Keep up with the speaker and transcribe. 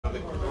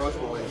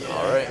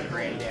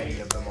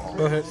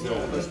Go ahead.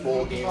 This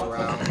bowl game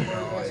around, you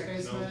know, like,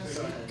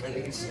 I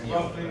think it's, you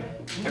know,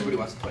 everybody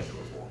wants to play the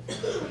bowl.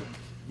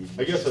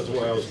 I guess that's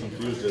why I was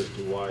confused as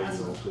to why, you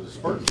know, because the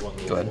Spartans won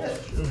the Go ahead.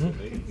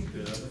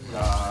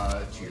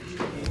 last year.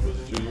 2 years ago. Was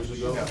it 2 years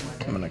ago?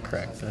 I'm gonna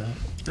crack that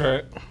All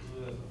right.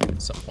 at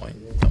some point.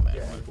 Don't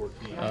matter.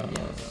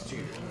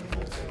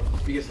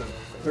 Because the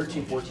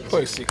 13-14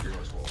 Play secret.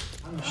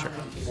 Sure.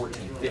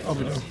 14-15 I'll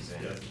be done. season,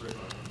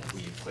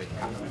 we played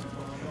conference.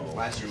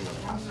 Last year we won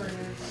conference.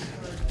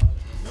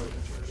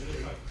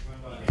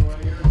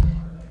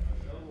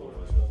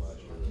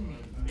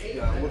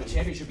 Well, the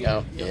championship game.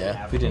 Oh,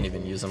 yeah. We didn't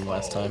even use them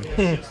last time.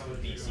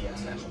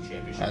 BCS national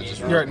championship. I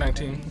just game. You're at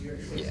 19.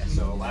 Yeah.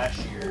 So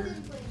last year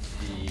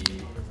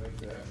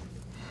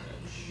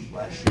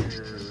was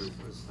the.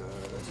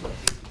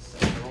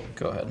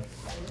 Go ahead.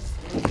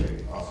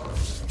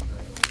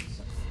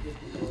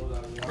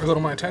 I go to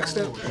my attack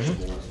step.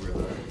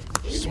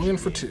 Swinging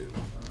for 2.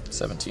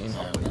 17.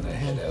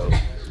 They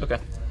Okay.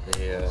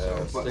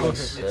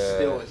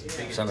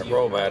 sent a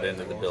robot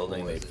into the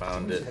building. They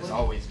found it.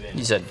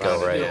 You said go,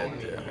 right?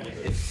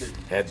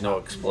 Had no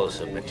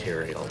explosive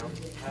material,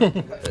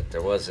 but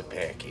there was a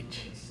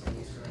package.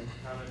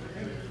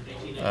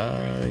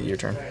 Your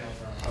turn.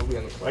 I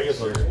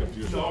guess I was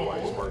confused as to why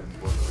Spartans weren't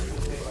a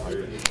little bit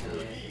higher this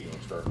year, you know,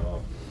 starting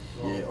off.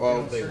 Yeah,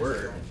 well, they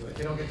were.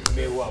 I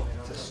mean, well,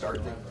 to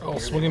start the. Oh,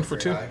 swinging for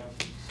 2.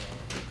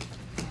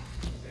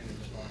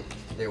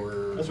 They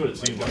were. That's what it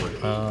seemed like.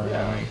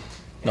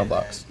 No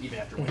box. Even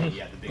after winning,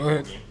 yeah, the big Go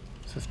ahead. game.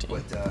 15.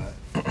 But they got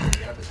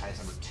up as high as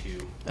number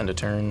 2. End of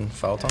turn.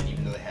 Foul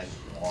Even though time. they had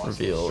lost.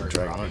 Reveal, they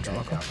Dragon started Lord, dropping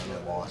Jamaica. down, and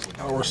they lost with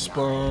I'll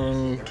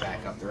respond. They're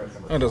back up. They're at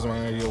number That doesn't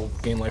matter. You'll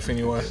gain life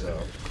anyway.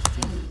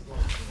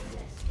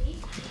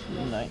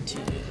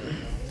 19.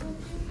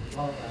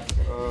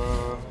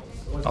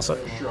 I'll set.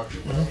 Yeah, I'll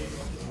keep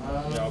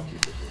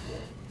it.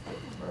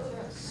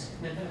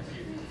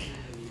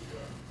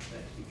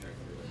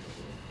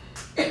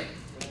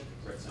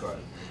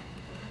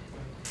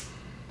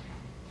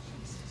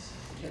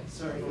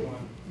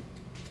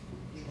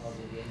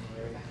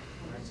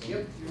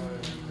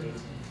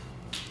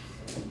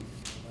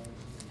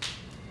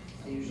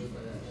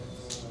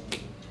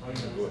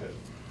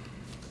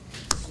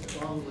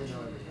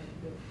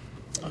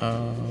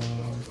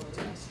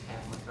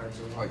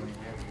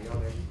 Go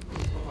ahead.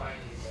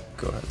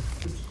 Go ahead.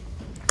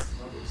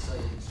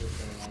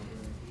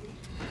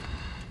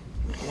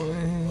 Go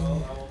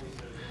ahead.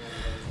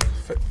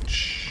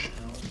 Fetch.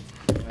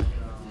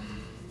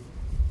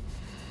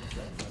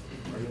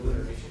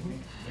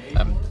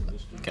 I'm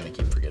gonna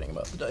keep forgetting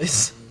about the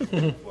dice.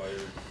 The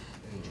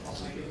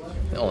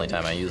only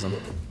time I use them.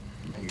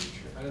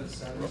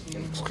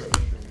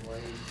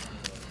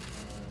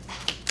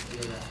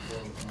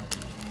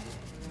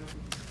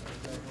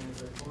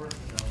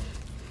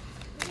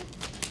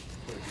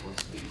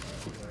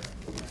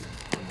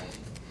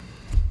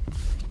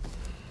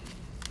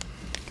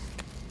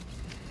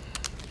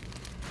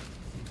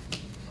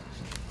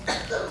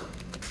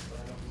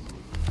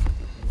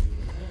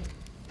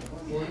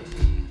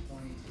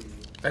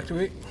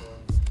 Activate.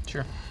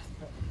 Sure.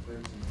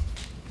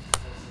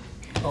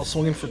 I'll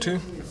swinging for 2.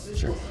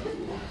 Sure.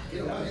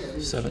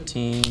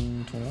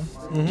 17,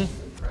 21.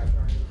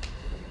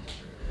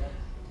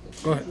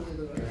 Go ahead.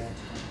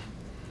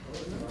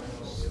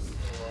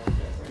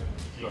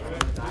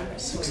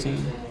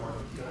 16.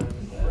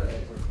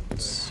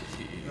 Let's see.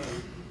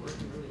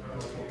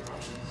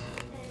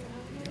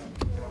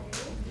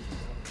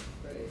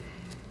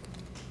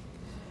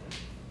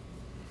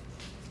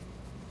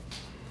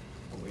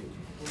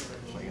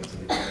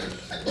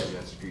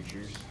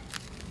 Creatures.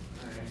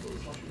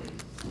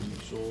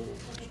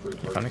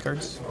 How many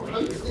cards? 5.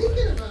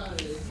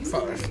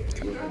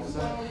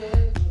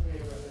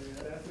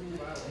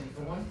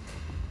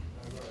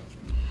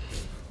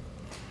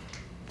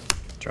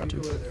 Draw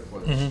 2.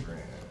 14.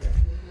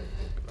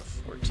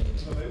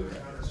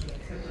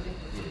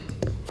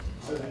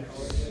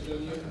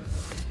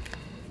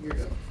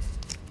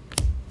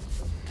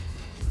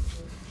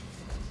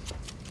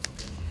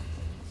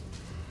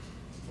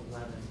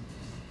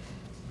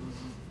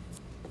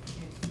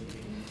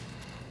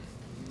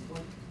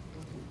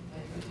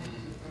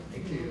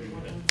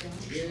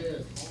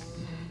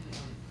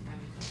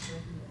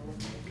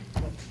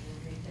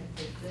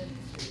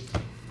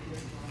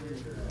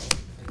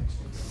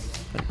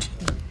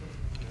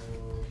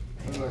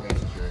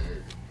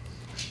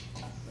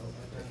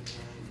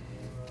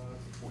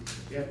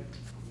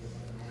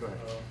 Go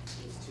ahead.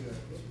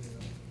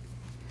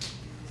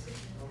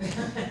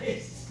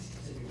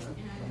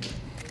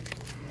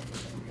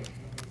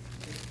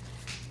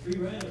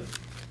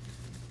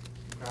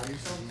 Proud of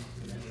yourself?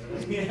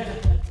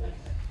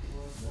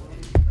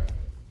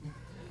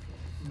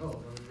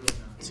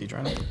 See,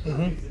 draw.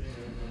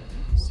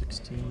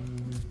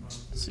 16.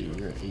 See,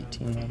 you're at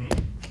 18 then.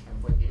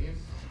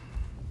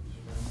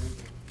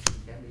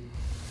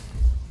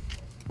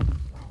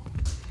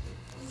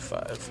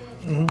 5.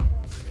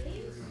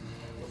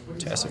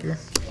 Tassifear?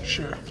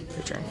 Sure.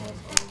 Your turn.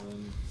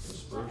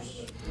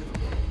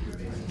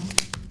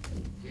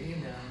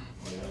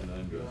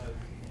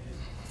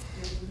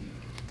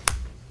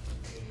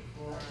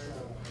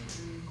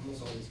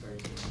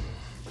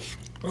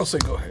 I'll say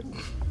go ahead.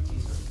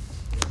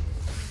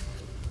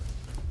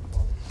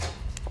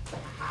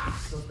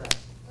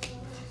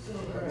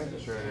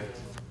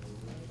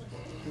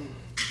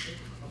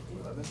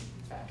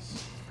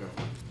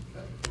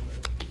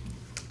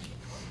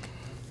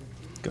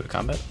 Go to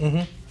combat.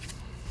 Mm-hmm.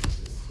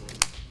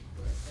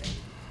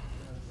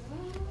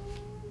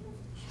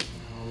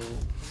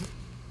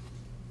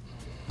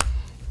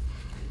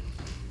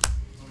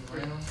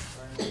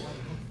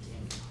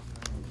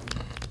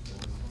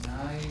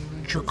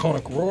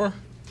 Draconic Roar.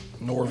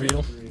 No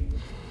reveal.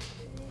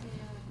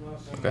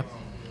 Okay.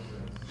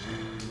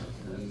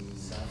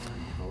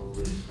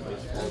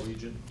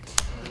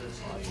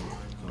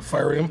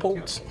 Fire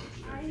Impulse.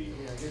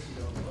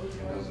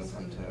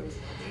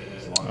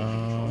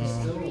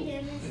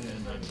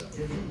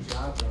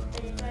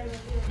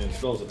 And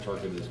spells that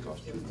target is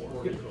cost 2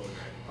 more.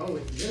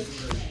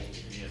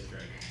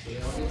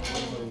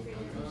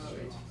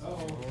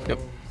 Yep.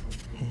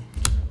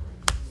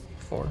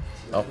 4.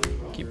 Oh,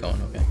 keep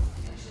going. Okay.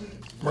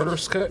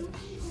 Murderous Cut.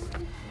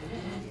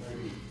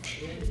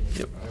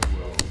 Yep.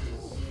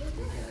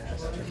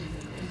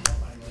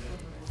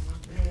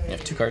 You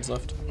have 2 cards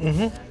left.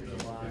 Mm-hmm.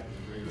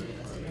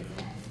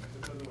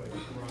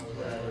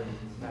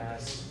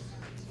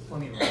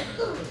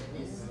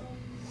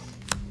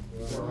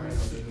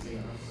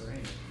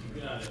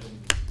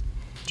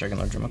 Dragon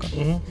Lord Dromoka.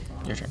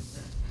 Mm-hmm. Your turn.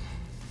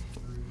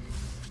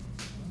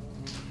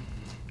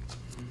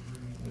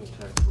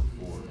 Attack for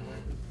 4.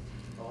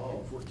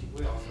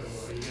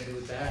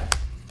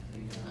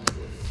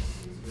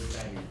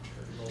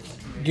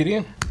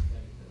 Gideon.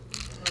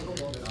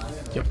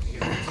 Yep.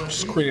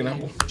 Just create an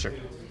emblem. Sure.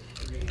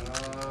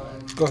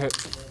 Go ahead.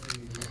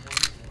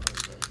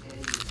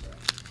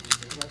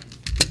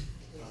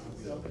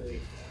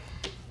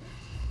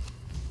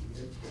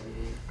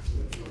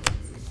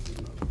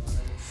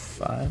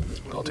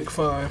 I'll take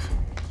 5.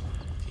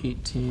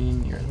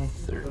 18, you're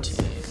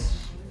 13.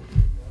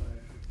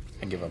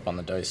 I give up on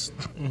the dice.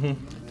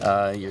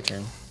 Your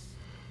turn.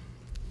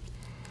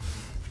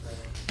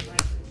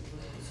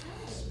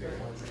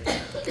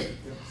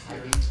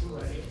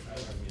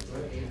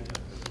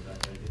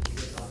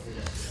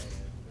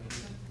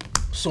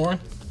 Soren.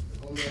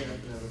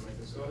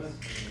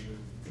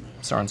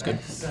 Soren's good.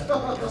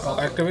 I'll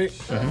activate.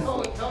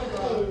 I'll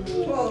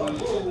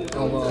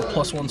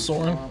 +1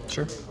 Soren.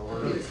 Sure.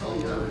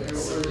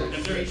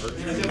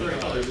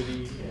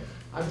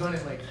 I've done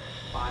it like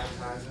 5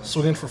 times.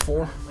 Swing in for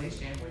 4.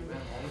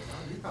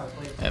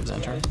 Abs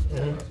enter.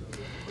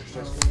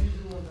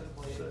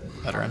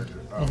 Better end.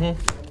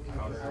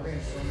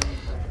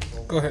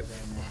 Go ahead.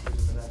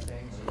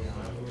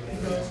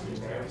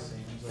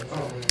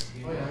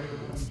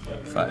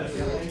 Five.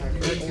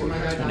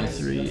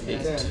 23,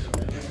 8.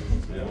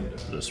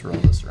 Just roll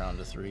this around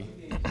to 3.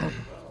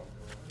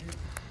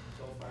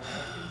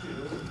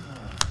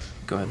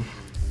 Go ahead.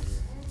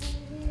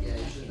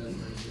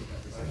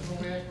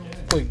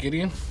 Play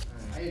Gideon.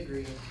 I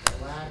agree.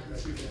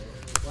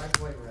 Black,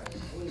 white, red.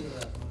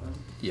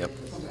 Yep.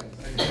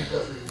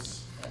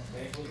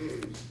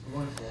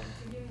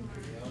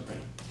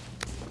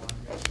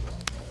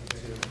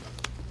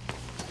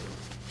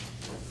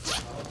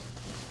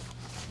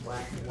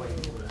 Black,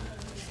 white, red.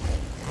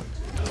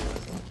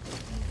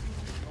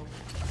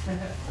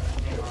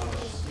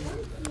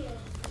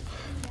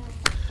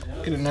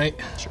 Get a knight.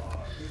 Sure.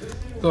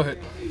 Go ahead.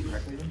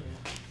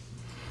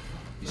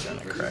 He's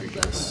gonna crack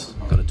this.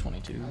 Go to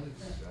 22.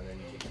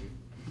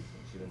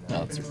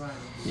 No, that's,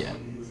 yeah.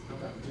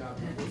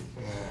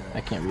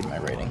 I can't read my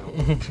writing.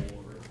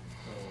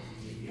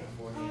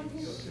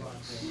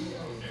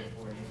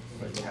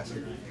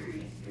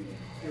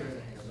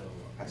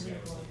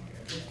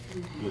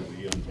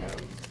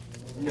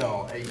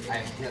 No, he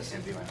has to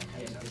be my own.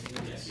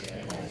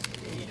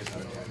 He does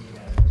not attack.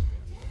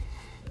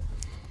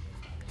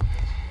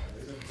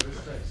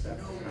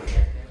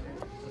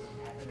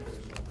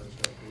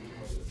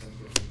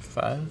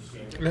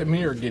 5. Let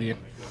me or Gideon.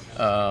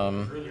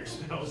 I'm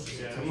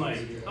like,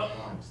 oh,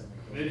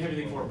 they didn't have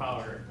anything for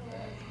power.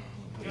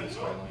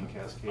 Skyline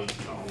Cascade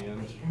on the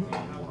end.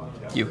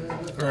 You.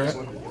 Alright.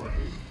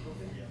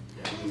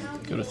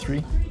 Go to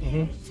 3.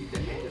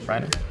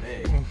 Friday.